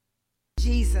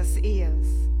Jesus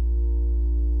is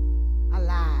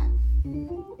alive.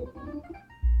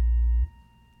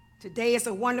 Today is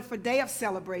a wonderful day of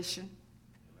celebration.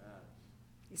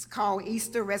 It's called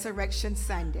Easter Resurrection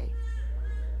Sunday.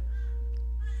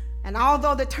 And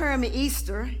although the term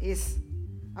Easter is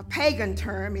a pagan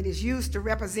term, it is used to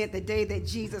represent the day that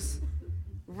Jesus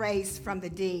raised from the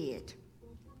dead.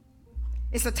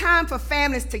 It's a time for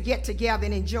families to get together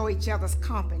and enjoy each other's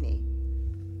company.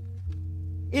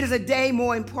 It is a day,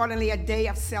 more importantly, a day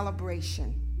of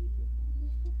celebration.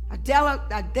 A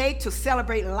day to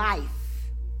celebrate life,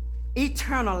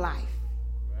 eternal life.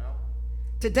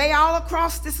 Today, all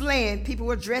across this land, people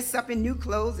will dress up in new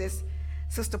clothes, as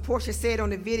Sister Portia said on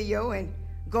the video, and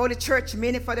go to church,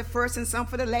 many for the first and some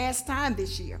for the last time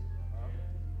this year.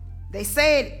 They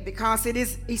say it because it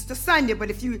is Easter Sunday, but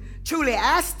if you truly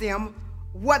ask them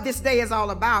what this day is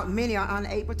all about, many are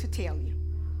unable to tell you.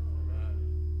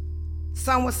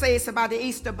 Some will say it's about the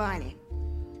Easter bunny.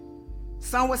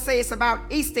 Some will say it's about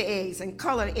Easter eggs and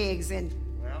colored eggs and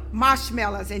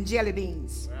marshmallows and jelly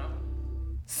beans.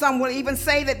 Some will even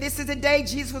say that this is the day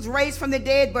Jesus was raised from the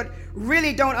dead, but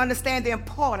really don't understand the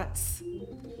importance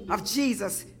of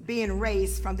Jesus being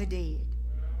raised from the dead.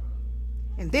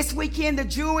 And this weekend, the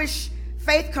Jewish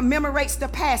faith commemorates the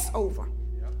Passover.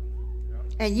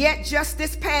 And yet, just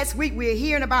this past week, we're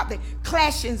hearing about the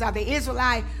clashings of the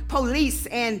Israelite police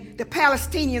and the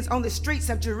Palestinians on the streets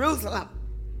of Jerusalem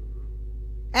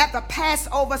at the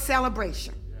Passover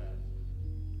celebration.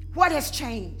 What has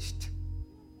changed?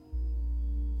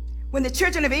 When the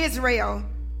children of Israel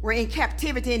were in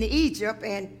captivity in Egypt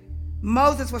and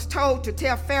Moses was told to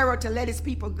tell Pharaoh to let his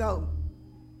people go,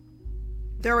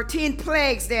 there were 10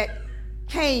 plagues that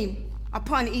came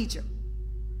upon Egypt.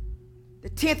 The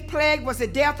 10th plague was the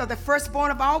death of the firstborn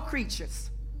of all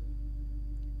creatures.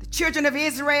 The children of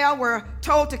Israel were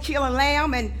told to kill a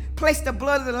lamb and place the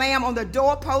blood of the lamb on the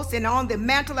doorpost and on the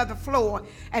mantle of the floor.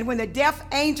 And when the death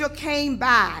angel came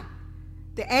by,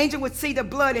 the angel would see the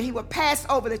blood and he would pass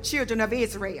over the children of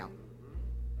Israel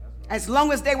as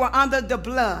long as they were under the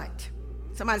blood.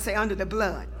 Somebody say under the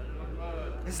blood.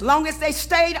 As long as they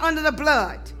stayed under the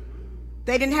blood,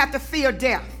 they didn't have to fear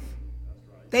death.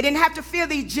 They didn't have to fear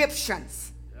the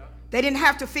Egyptians. They didn't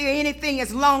have to fear anything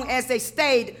as long as they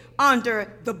stayed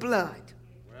under the blood.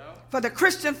 For the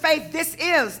Christian faith, this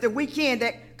is the weekend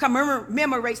that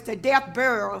commemorates the death,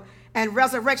 burial, and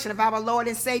resurrection of our Lord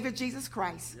and Savior Jesus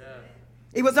Christ.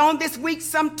 It was on this week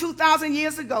some 2,000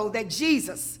 years ago that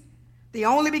Jesus, the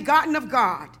only begotten of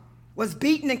God, was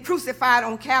beaten and crucified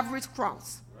on Calvary's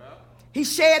cross. He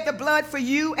shed the blood for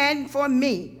you and for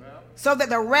me, so that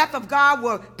the wrath of God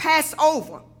will pass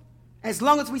over as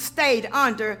long as we stayed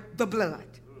under the blood.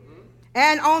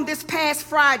 And on this past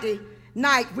Friday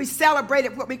night, we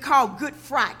celebrated what we call Good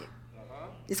Friday.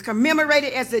 It's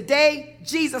commemorated as the day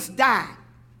Jesus died.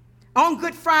 On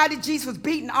Good Friday, Jesus was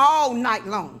beaten all night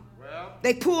long.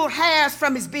 They pulled hairs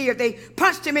from his beard. They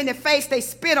punched him in the face. They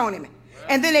spit on him.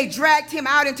 And then they dragged him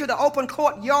out into the open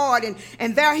courtyard,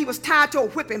 and there he was tied to a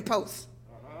whipping post.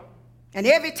 And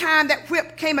every time that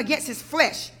whip came against his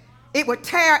flesh, it would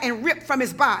tear and rip from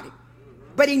his body.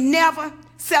 But he never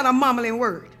said a mumbling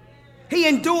word. He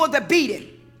endured the beating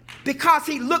because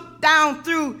he looked down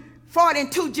through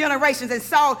 42 generations and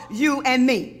saw you and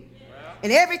me.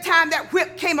 And every time that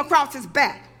whip came across his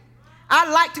back, I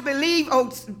like to believe,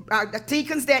 the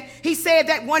deacons, that he said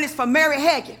that one is for Mary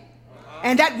Hagin,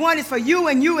 and that one is for you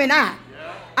and I.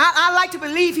 I like to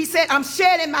believe he said, I'm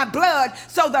shedding my blood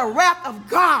so the wrath of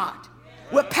God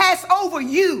will pass over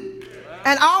you.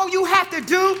 And all you have to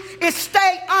do is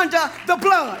stay under the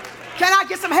blood. Can I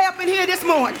get some help in here this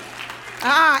morning?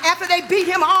 After they beat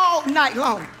him all night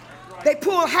long, they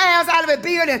pulled hairs out of his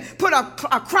beard and put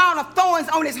a crown of thorns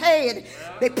on his head.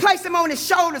 They placed him on his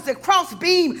shoulders, the cross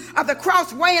beam of the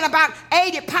cross weighing about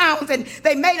 80 pounds, and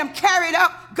they made him carry it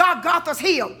up Golgotha's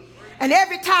hill. And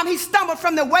every time he stumbled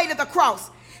from the weight of the cross,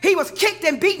 he was kicked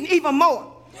and beaten even more.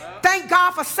 Thank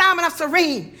God for Simon of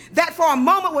Cyrene, that for a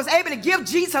moment was able to give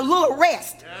Jesus a little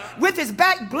rest. With his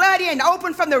back bloody and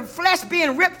open from the flesh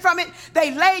being ripped from it,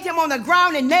 they laid him on the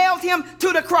ground and nailed him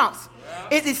to the cross.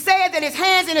 It is said that his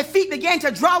hands and his feet began to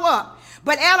draw up.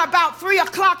 But at about 3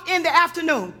 o'clock in the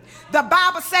afternoon, the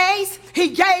Bible says he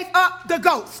gave up the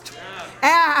ghost.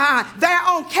 There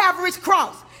on Calvary's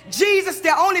cross, Jesus,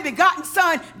 the only begotten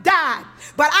Son, died.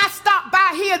 But I stopped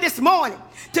by here this morning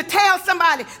to tell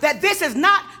somebody that this is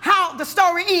not how the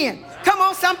story ends. Come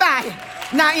on, somebody.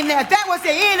 Now, if that was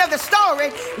the end of the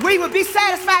story, we would be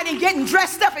satisfied in getting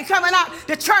dressed up and coming out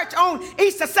to church on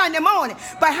Easter Sunday morning.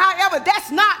 But however,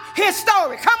 that's not his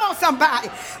story. Come on, somebody.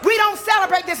 We don't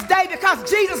celebrate this day because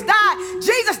Jesus died.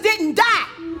 Jesus didn't die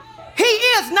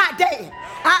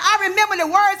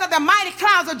the mighty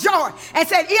clouds of joy and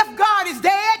said, if God is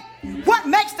dead, what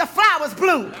makes the flowers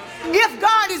bloom? If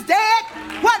God is dead,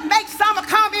 what makes summer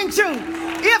come in June?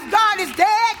 If God is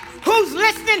dead, who's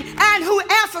listening and who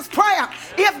answers prayer?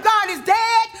 If God is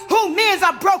dead, who mends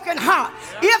a broken heart?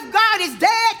 If God is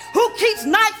dead, who keeps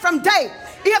night from day?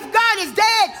 If God is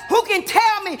dead, who can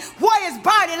tell me where his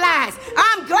body lies?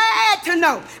 I'm glad to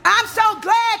know. I'm so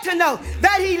glad to know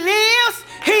that he lives,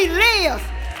 he lives,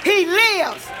 he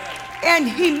lives. And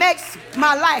he makes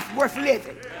my life worth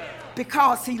living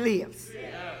because he lives.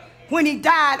 When he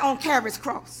died on Calvary's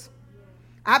cross,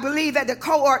 I believe that the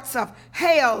cohorts of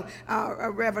hell,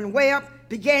 Reverend Webb,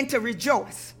 began to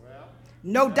rejoice.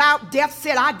 No doubt death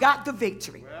said, I got the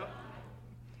victory.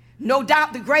 No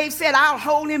doubt the grave said, I'll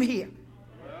hold him here.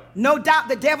 No doubt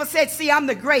the devil said, see, I'm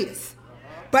the greatest.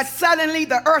 But suddenly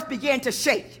the earth began to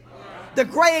shake. The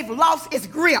grave lost its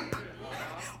grip.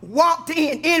 Walked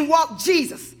in walked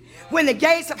Jesus. When the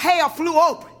gates of hell flew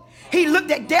open, he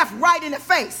looked at death right in the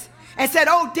face and said,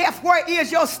 oh, death, where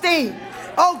is your sting?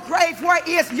 Oh, grave, where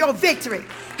is your victory?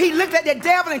 He looked at the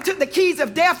devil and took the keys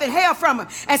of death and hell from him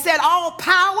and said, all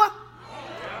power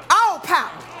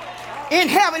in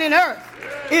heaven and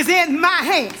earth is in my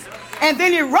hands. And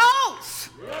then he rose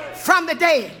from the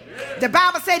dead. The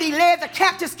Bible said he led the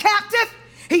captives captive.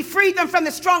 He freed them from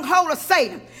the stronghold of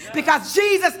Satan because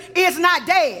Jesus is not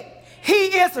dead. He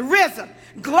is risen.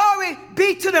 Glory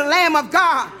be to the Lamb of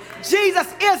God. Jesus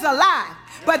is alive.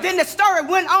 But then the story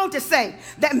went on to say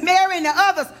that Mary and the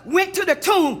others went to the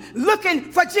tomb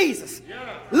looking for Jesus.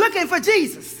 Looking for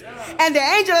Jesus. And the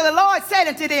angel of the Lord said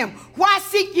unto them, why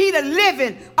seek ye the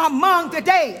living among the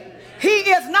dead? He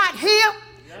is not here,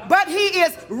 but he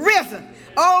is risen.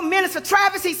 Oh, Minister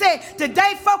Travis, he said,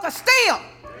 today folk are still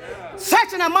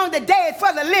searching among the dead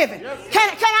for the living.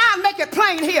 Can I make it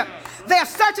plain here? They're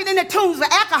searching in the tombs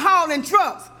for alcohol and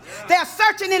drugs. They're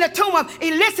searching in the tomb of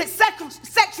illicit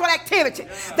sexual activity.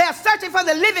 They're searching for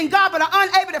the living God, but are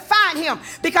unable to find him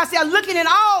because they're looking in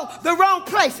all the wrong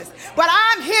places. But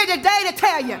I'm here today to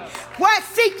tell you, where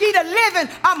seek ye the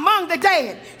living among the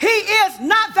dead? He is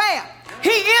not there. He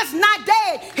is not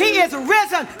dead. He is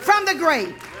risen from the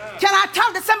grave. Can I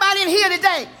talk to somebody in here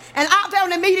today and out there in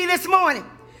the media this morning?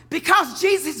 Because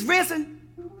Jesus is risen,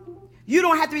 you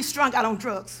don't have to be strung out on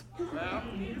drugs.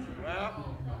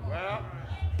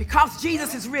 Because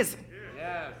Jesus is risen,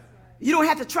 you don't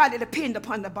have to try to depend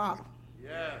upon the bottle.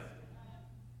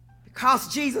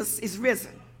 Because Jesus is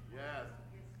risen,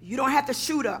 you don't have to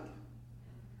shoot up.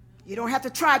 You don't have to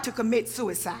try to commit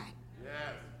suicide.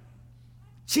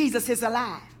 Jesus is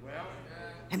alive.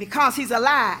 And because he's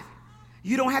alive,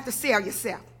 you don't have to sell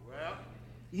yourself.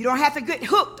 You don't have to get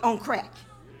hooked on crack.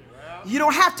 You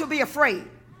don't have to be afraid.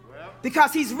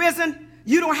 Because he's risen,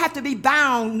 you don't have to be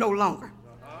bound no longer.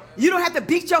 You don't have to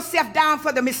beat yourself down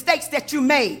for the mistakes that you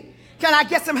made. Can I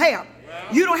get some help?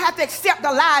 You don't have to accept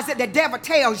the lies that the devil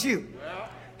tells you.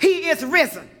 He is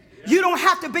risen. You don't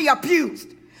have to be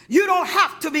abused. You don't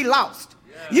have to be lost.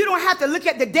 You don't have to look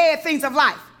at the dead things of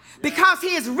life. Because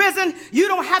he is risen, you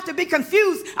don't have to be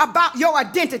confused about your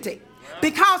identity.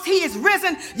 Because he is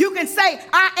risen, you can say,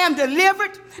 I am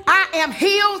delivered, I am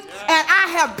healed, and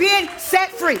I have been set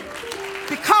free.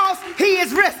 Because he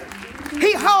is risen.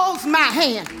 He holds my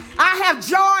hand. I have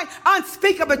joy,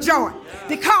 unspeakable joy.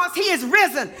 Because he is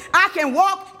risen, I can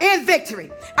walk in victory.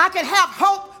 I can have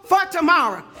hope for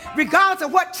tomorrow, regardless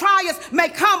of what trials may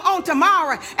come on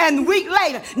tomorrow and a week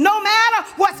later. No matter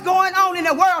what's going on in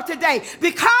the world today,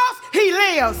 because he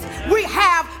lives, we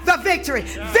have the victory.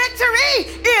 Victory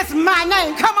is my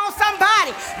name. Come on,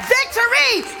 somebody.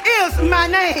 Victory is my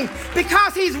name.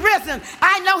 Because he's risen,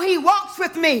 I know he walks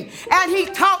with me and he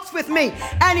talks with me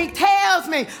and he tells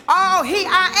me, oh,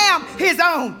 I am his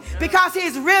own. Because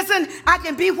he's risen, I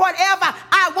can be whatever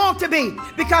I want to be.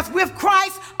 Because with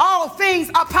Christ, all things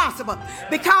are possible.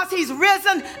 Because he's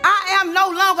risen, I am no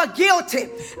longer guilty.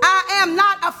 I am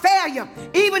not a failure.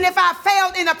 Even if I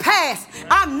failed in the past,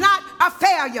 I'm not a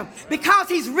failure. Because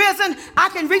he's risen, I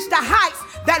can reach the heights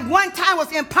that one time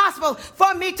was impossible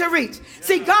for me to reach.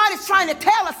 See, God is trying to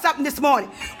tell us something this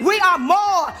morning. We are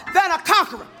more than a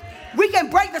conqueror. We can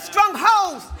break the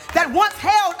strongholds that once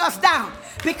held us down.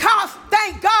 Because,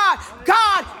 thank God,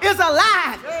 God is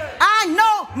alive. I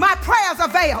know my prayers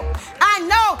avail. I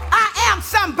know I am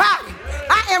somebody.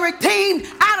 I am redeemed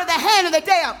out of the hand of the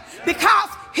devil. Because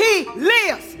he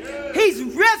lives. He's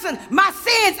risen. My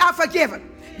sins are forgiven.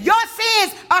 Your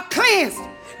sins are cleansed.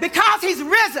 Because he's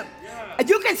risen.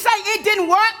 You can say it didn't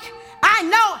work. I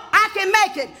know I can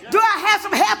make it. Do I have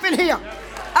some help in here?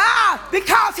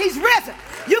 Because he's risen.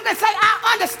 You can say,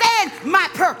 I understand my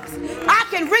purpose. I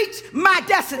can reach my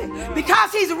destiny.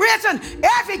 Because he's risen,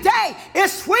 every day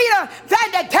is sweeter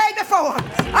than the day before.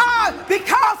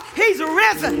 Because he's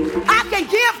risen, I can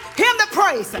give him the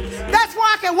praise. That's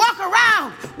why I can walk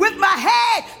around with my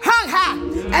head hung high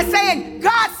and saying,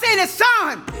 God sent his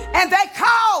son, and they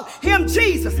called him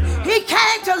Jesus. He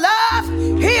came to love,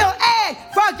 heal, and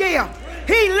forgive.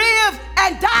 He lived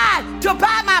and died to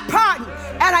buy my pardon.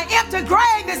 And an empty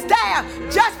grave is there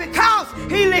just because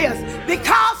he lives.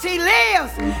 Because he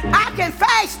lives, I can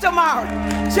face tomorrow.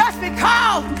 Just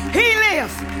because he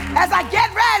lives. As I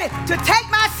get ready to take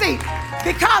my seat,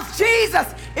 because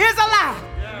Jesus is alive.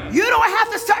 You don't have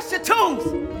to search the tombs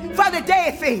for the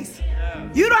dead things.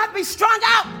 You don't have to be strung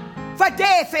out for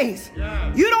dead things.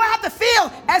 You don't have to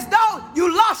feel as though you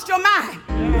lost your mind.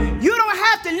 You don't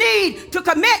have to need to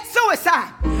commit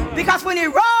suicide. Because when he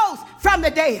rose from the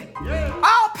dead,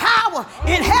 all power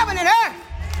in heaven and earth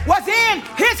was in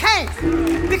his hands.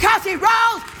 Because he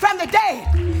rose from the dead,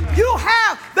 you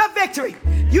have the victory.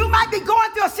 You might be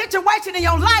going through a situation in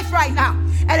your life right now,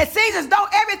 and it seems as though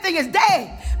everything is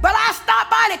dead. But I stopped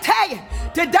by to tell you,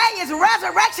 today is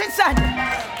Resurrection Sunday.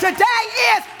 Today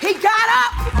is he got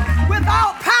up with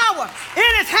all power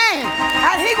in his hand,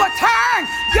 and he will turn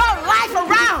your life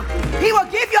around. He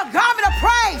will give you a garment of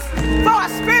praise for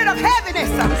a spirit of heaviness.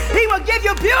 He will give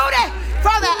you beauty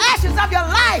for the ashes of your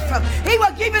life. He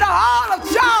will give you the oil of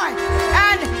joy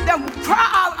and the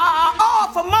oil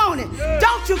for mourning.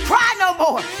 Don't you cry no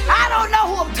more. I don't know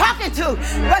who I'm talking to,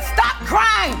 but stop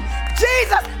crying.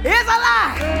 Jesus is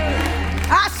alive.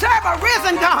 I serve a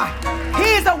risen God.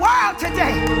 He is the world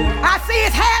today. I see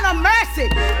his hand of mercy.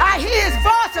 I hear his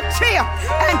voice of cheer.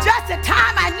 And just the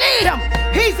time I need him,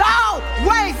 he's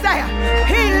always there.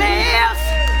 He lives.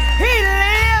 He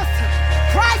lives.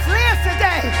 Christ lives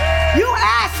today. You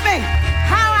ask me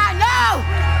how I know.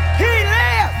 He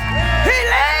lives. He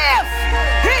lives.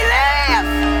 He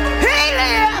lives. He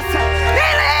lives. He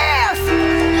lives.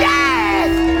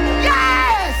 Yes.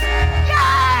 Yes.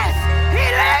 Yes. He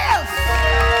lives.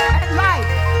 And life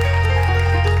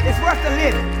is worth the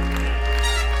living.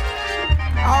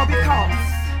 All because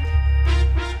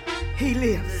he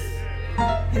lives.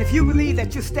 And if you believe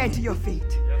that, you stand to your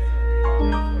feet.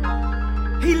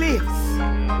 He lives.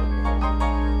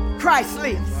 Christ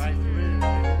lives.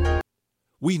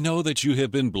 We know that you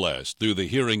have been blessed through the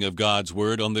hearing of God's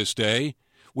Word on this day.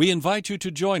 We invite you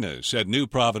to join us at New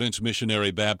Providence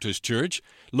Missionary Baptist Church,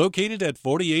 located at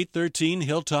 4813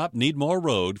 Hilltop Needmore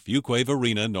Road,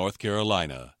 Fuquay-Varina, North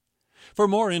Carolina. For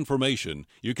more information,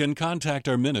 you can contact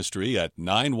our ministry at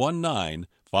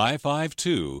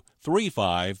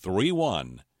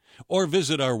 919-552-3531 or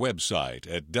visit our website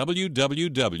at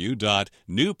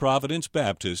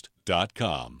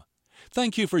www.newprovidencebaptist.com.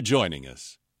 Thank you for joining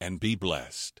us, and be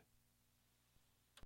blessed.